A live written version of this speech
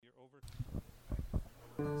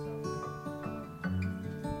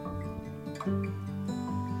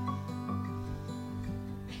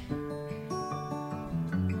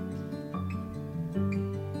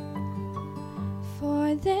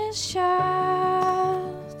For this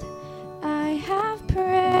child I have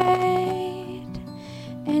prayed,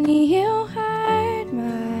 and you heard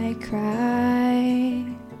my cry.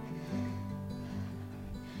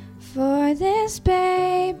 For this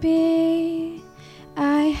baby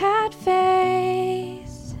I had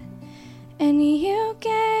faith, and you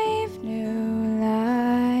gave new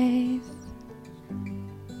life.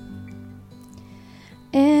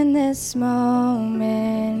 In this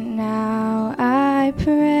moment now I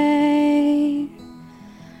pray,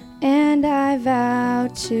 and I vow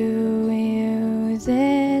to you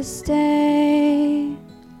this day,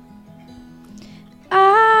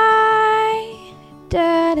 I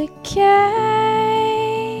dedicate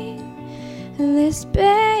this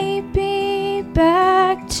baby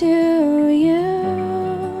back to you.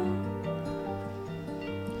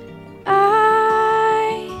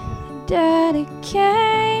 I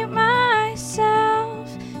dedicate myself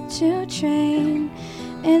to train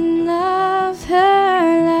and love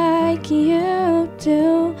her like you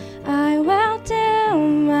do. I will do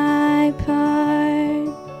my part.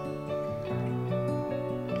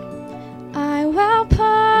 I will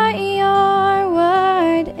put your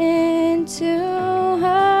word into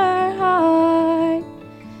her heart.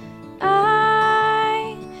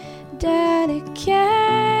 I dedicate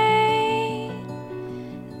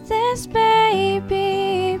this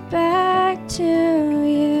baby back to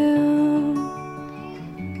you.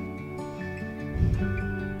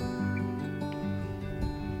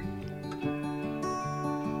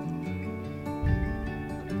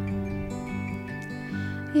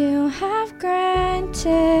 You have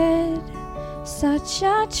granted such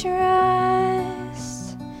a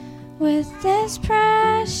trust with this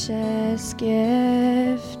precious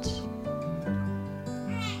gift.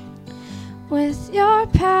 With your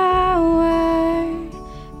power,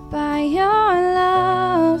 by your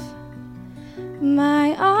love,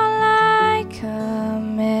 my all I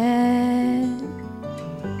commit.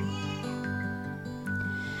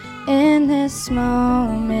 In this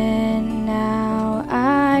moment now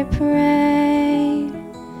I pray,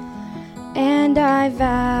 and I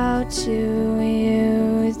vow to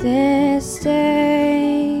you this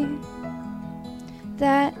day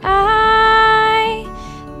that I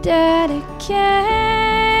dedicate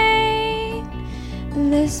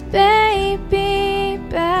this baby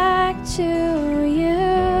back to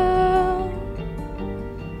you.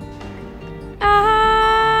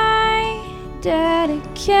 I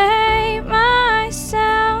dedicate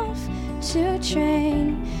myself to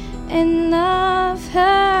train and love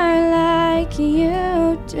her like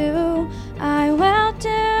you do. I will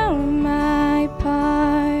do my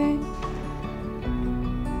part.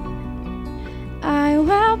 I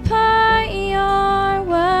will put your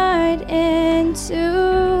word into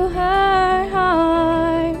her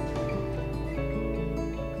heart.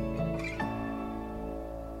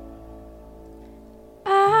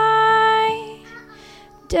 I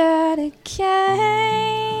dedicate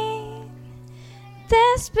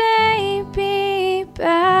this baby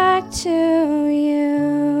back to you.